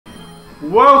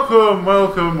Welcome,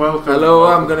 welcome, welcome. Hello,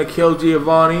 welcome. I'm gonna kill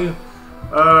Giovanni.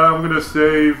 I'm gonna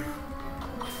save.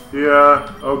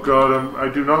 Yeah. Oh God, I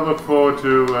do not look forward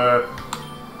to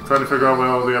trying to figure out where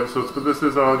all the episodes. But this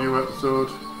is our new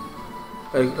episode.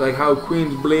 Like how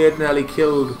Queen's Blade nearly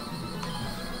killed.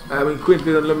 I mean, Queen's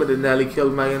Blade Unlimited nearly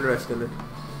killed my interest in it.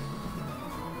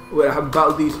 Wait, I have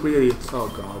battled these three idiots. Oh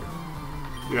God.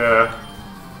 Yeah.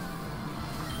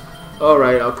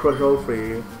 Alright, I'll crush all three of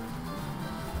you.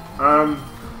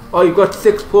 Oh, you've got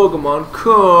 6 Pokemon.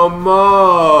 Come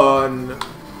on.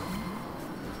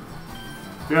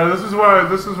 Yeah, this is why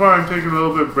I'm taking a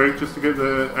little bit of break just to get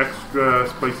the extra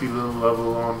spicy little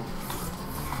level on.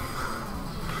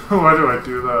 Why do I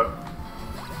do that?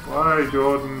 Why,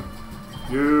 Jordan?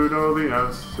 You know the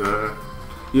answer.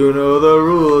 You know the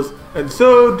rules, and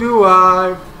so do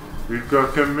I. We've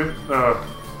got commit.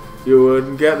 You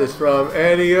wouldn't get this from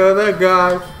any other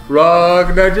guy.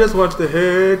 Ragnar just wants to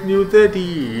hit you the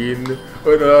Dean.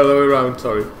 Oh, no, all the way around,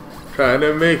 sorry. Trying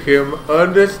to make him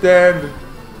understand.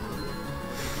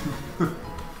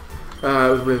 I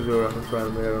was really around in front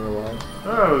of me, I don't know why.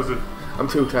 Oh, is it? I'm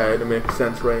too tired to make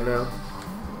sense right now.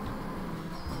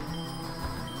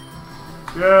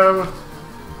 Yeah,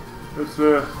 it's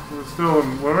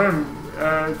we're in.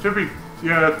 It should be.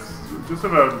 Yeah, it's just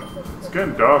about. It's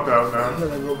getting dark out now.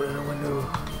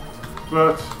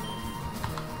 But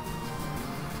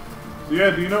yeah,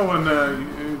 do you know when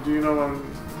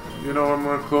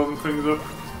we're closing things up,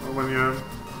 or when you?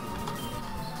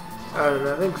 I don't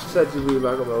know. I think said to be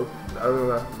back about. I don't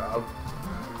know.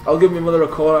 I'll give my mother a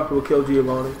call after we kill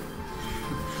Giovanni.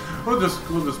 We'll just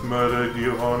murder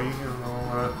Giovanni, and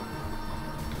I'll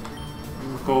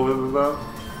call it with that.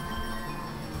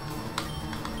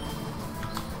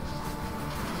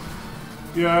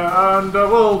 Yeah, and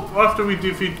well, after we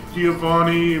defeat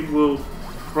Giovanni, we'll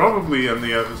probably end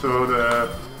the episode. Or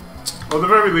at the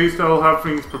very least, I'll have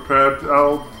things prepared.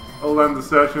 I'll end the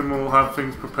session. We'll have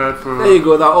things prepared for. There you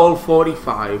go. They're all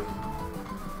 45.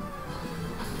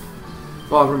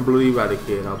 Apart from bloody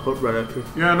Eradicate, I'll put Eradicate.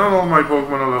 Yeah, not all my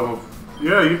Pokemon are level.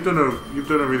 Yeah, you've done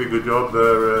a really good job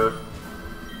there.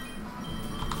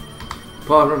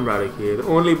 Apart from Eradicate,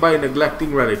 only by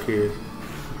neglecting Eradicate.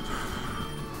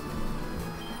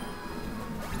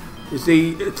 You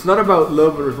see, it's not about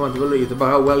love and responsibility, it's about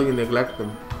how well you neglect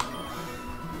them.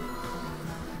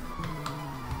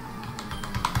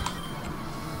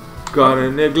 Gonna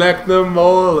neglect them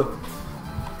all.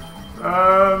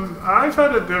 I've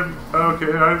had a different.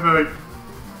 Okay, I've like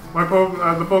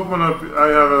the Pokemon I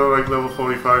have are like level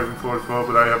 45 and 44,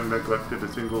 but I haven't neglected a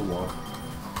single one.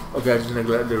 Okay, I just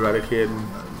neglected Eradicate.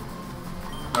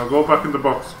 Now go back in the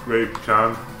box,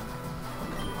 Grape-chan.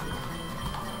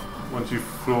 Once you've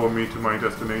flown me to my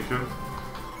destination.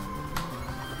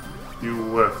 You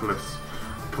worthless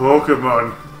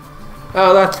Pokemon.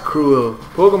 Oh, that's cruel.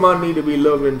 Pokemon need to be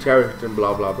loved and cherished and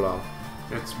blah blah blah.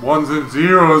 It's ones and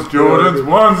zeros, Jordan. It's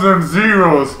ones and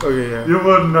zeros. Okay, yeah. You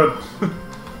wouldn't have.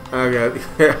 I get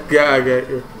it. Yeah, I get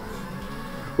you.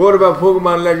 What about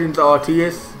Pokemon Legends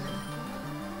Arceus?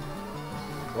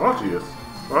 Arceus?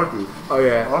 Arceus? Oh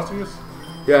yeah. Arceus?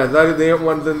 Yeah, that is the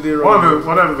ones and zeros.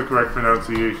 Whatever the correct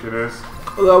pronunciation is.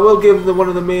 Well, I will give one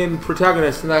of the main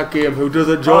protagonists in that game who does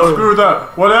a job. Oh, screw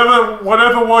that.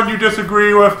 Whatever one you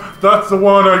disagree with, that's the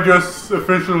one I just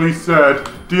officially said.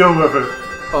 Deal with it.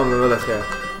 Oh, no, let's go.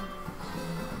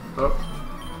 Oh.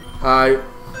 Hi.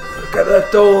 Get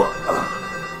that door.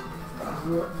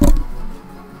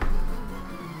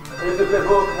 It's a bit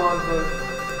Pokemon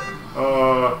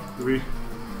thing.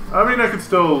 I mean, I could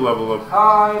still level up.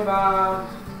 Hi, man.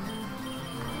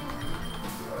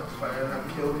 That's fine. I'll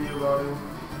kill you, Ronnie.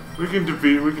 We can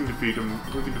defeat him. We can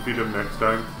defeat him next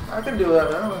time. I can do that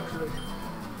now, actually.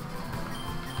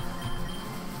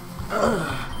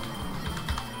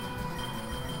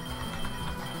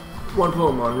 One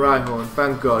Pokemon, Rhyhorn.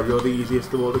 Thank God, you're the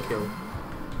easiest of all to kill.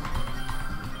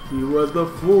 He was the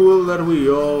fool that we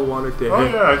all wanted to hit. Oh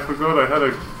yeah, I forgot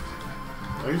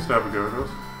I used to have a Gyarados.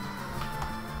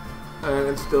 I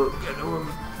can still get to him.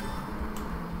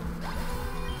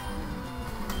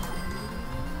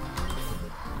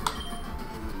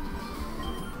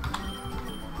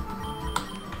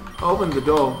 Open the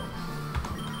door.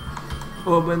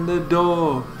 Open the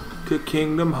door to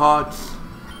Kingdom Hearts.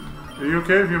 Are you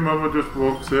okay if your mama just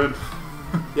walks in?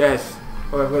 Yes.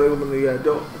 Oh, I've got to open the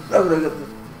door. I've got to get the...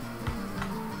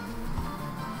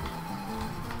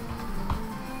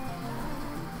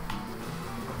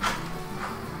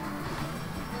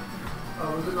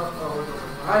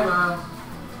 Hi, Mom.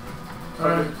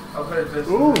 I'll put this.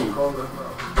 Ooh.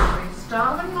 Are you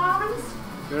starving, Marvins?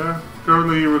 Yeah.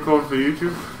 Currently you record for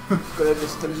YouTube. Gonna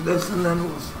just finish this and then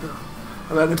we'll stop.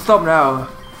 I mean, I can stop now.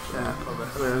 Yeah, probably.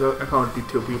 I mean, I can't beat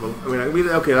 2 people. I mean,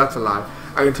 okay, that's a lie.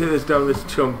 I can take this down this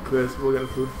chunk because we're getting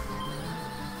food.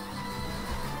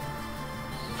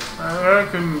 I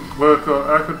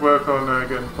could work on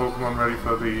getting Pokemon ready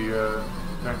for the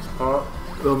next part.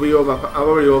 They'll be over.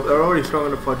 They're already strong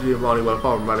enough for Giovanni. Well,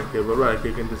 apart from Raticate, but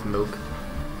Raticate can just milk.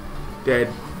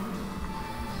 Dead.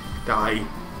 Die.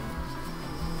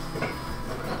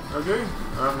 Okay,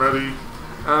 I'm ready.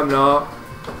 I'm not.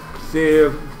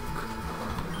 Save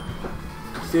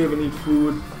and eat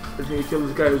food. I just need to kill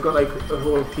this guy who's got like a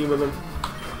whole team of them.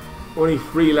 Only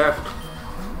 3 left.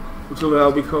 Which will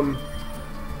now become...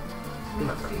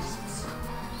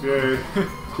 Yay.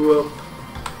 Cool.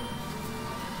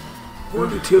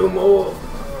 Only 2 more.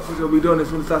 So we'll be done as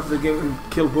soon as that's the game and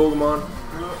kill Pokemon.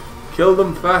 Kill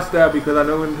them faster because I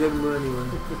know when to hit them anyway.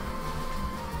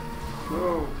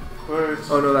 Oh, wait.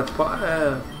 Oh no, that's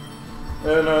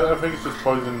no, I think it's just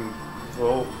poison.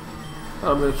 Well,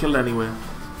 I'm gonna kill it anyway.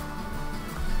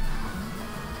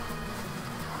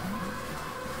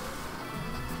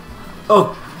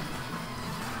 Oh!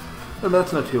 Well,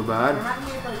 that's not too bad. Remind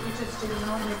me about you just doing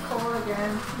on your core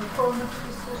again. Your phone is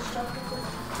switched off again.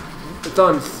 It's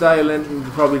on silent and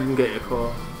you probably didn't get your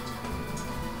call.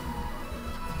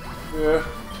 yeah.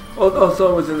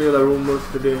 Also, I was in the other room most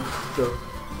of the day, so.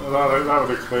 Well, that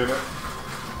would explain it.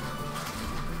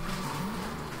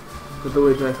 But the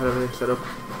way nice had everything set up.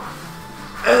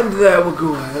 And there we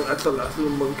go. That's the last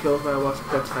one we can kill by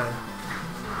that time.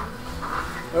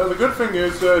 The good thing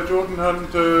is Jordan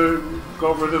hadn't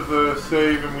got rid of the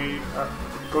save, and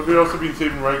we've also been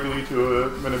saving regularly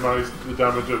to minimise the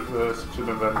damage of such an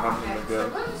event happening again.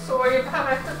 Excellent. So you've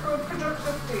had extra food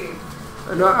productive feed.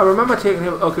 No, I remember taking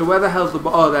him. Okay, where the hell's the?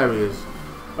 Oh, there he is.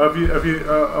 Have you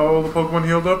all the Pokemon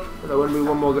healed up? There wouldn't be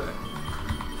one more guy.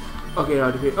 Okay,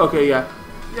 no, okay, yeah.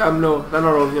 Yeah, no, they're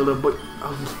not all healed up, but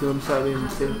I'll just kill him slightly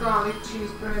and see. Some garlic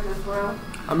cheese bread as well.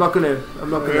 I'm not gonna.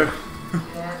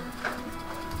 Yeah.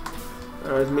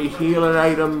 There's me healing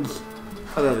items.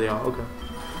 Oh, there they are. Okay.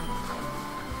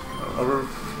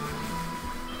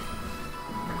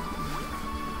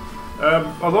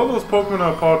 Although those Pokemon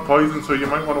are part poison, so you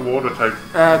might want a water type.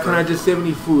 Can I just save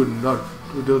any food and not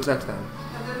do it next time?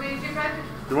 Has it made you ready?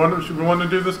 Should we want to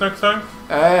do this next time?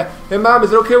 Hey mom,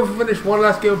 is it okay if we finish one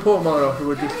last game of Pokemon or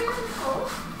we'll just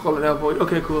call it now, boy?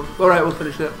 Okay, cool. Alright, we'll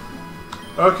finish it.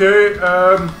 Okay,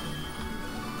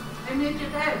 They made your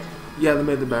bed. Yeah, they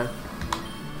made the bed.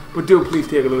 But do please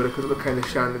take a look at it because it looks kind of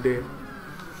shiny today.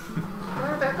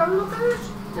 Rebecca, look at it.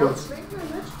 What? Don't sleep in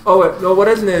it. Oh wait, no, what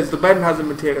isn't is the bed hasn't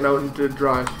been taken out into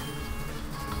dry.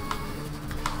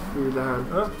 Through the hand.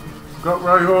 Got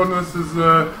right on. This is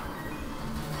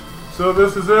so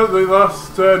this is it, the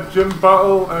last gym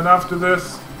battle, and after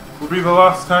this will be the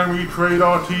last time we trade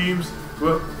our teams.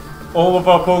 But all of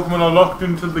our Pokemon are locked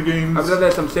into the games. I've done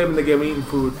this, I'm saving the game, eating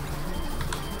food.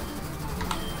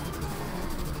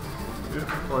 Yeah.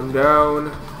 1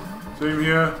 down. Same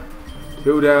here.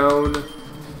 2 down.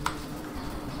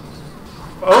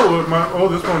 Oh,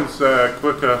 this one's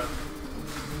quicker.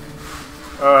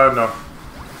 No.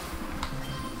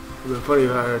 It's funny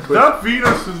how I twist.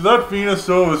 That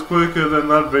Venusaur is quicker than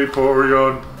that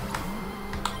Vaporeon.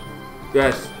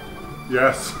 Yes.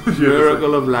 Yes.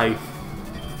 Miracle of life.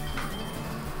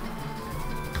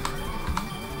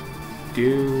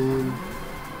 Doom.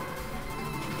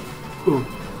 Ooh.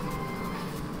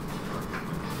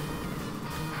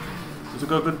 Has it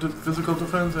got good physical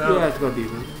defense? Yeah, it's got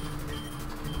decent.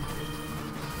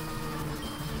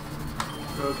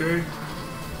 Okay.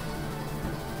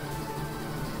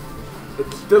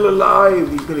 It's still alive.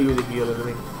 He's gonna use a heal, isn't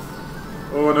he?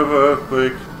 Oh, another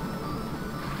earthquake.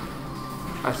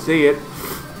 I see it.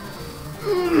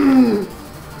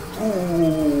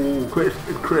 Ooh.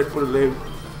 Crit for the live.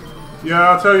 Yeah,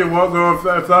 I'll tell you what though,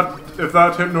 if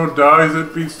that Hypno dies,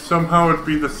 it'd be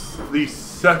the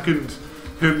second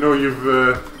Hypno you've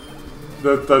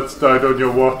that's died on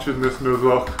your watch in this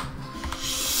Nuzlocke.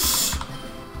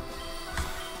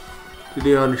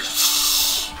 Today on.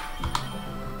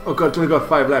 Oh god, it's only got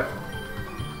 5 left.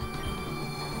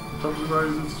 Something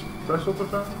raises special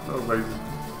defense? Oh, raises.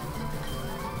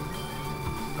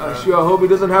 I sure hope he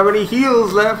doesn't have any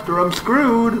heals left, or I'm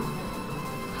screwed.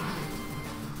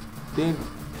 Din.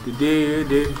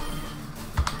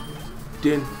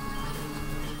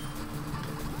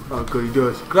 Oh good, he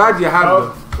does. Glad you have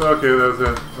them. Okay,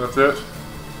 that's it.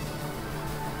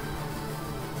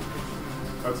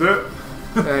 That's it.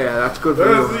 Yeah, that's good for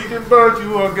There's you. the bird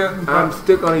you are getting back. I'm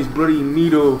stuck on his bloody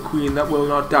Nido Queen that will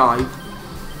not die.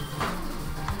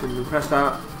 Can you press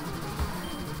that?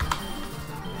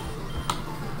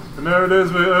 And there it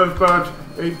is with Earth Badge,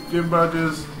 8 gym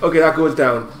badges. Okay, that goes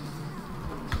down.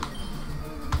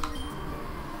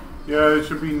 Yeah, it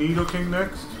should be Needle King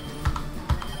next.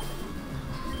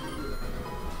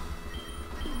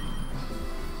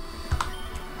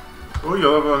 Oh,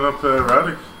 you're leveling up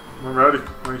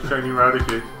my shiny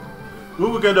Raticate.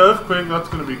 Oh, we get Earthquake, that's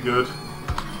gonna be good.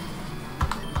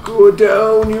 Go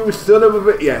down, you son of a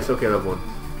bit. Yes, okay, I've won.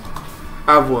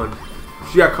 I've won.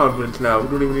 She got confidence now. We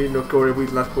don't even need enough to worry about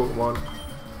his last Pokemon.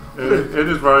 It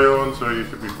is Raion, so you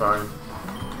should be fine.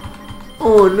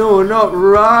 Oh no, not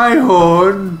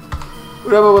Raion!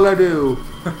 Whatever will I do?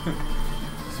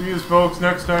 See you folks,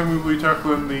 next time we'll be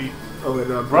tackling the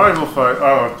no, rival fight.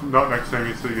 Oh, not next time,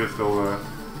 you're still there.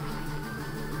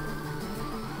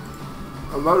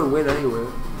 I'm about to win anyway.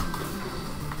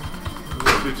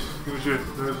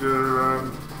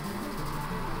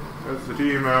 That's the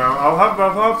team. I'll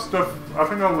have stuff. I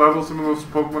think I'll level some of those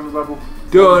Pokemon to level.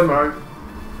 Done. 45.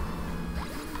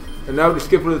 And now to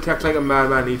skip with the text like a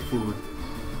madman needs food.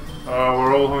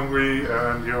 We're all hungry,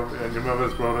 and your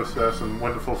mother's brought us some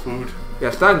wonderful food.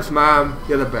 Yes, thanks, ma'am.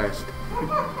 You're the best.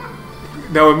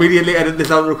 Now immediately edit this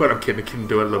out real quick. I'm kidding.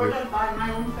 Do it, love you. By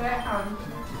my own fair hand.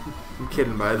 I'm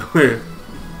kidding, by the way.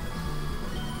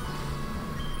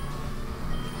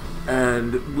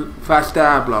 And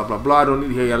faster, blah blah blah. I don't need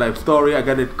to hear your life story. I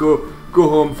gotta go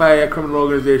home, fire your criminal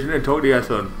organization, and talk to your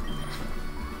son.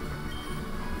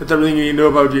 That's everything you need to know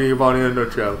about Giovanni in a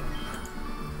nutshell.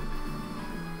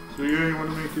 So yeah, you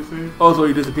want to make your save? Also,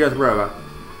 he disappears forever.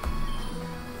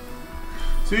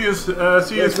 See you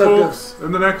folks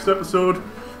in the next episode.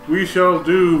 We shall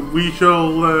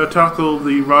tackle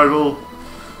the rival.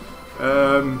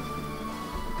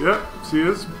 Yeah, see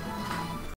you.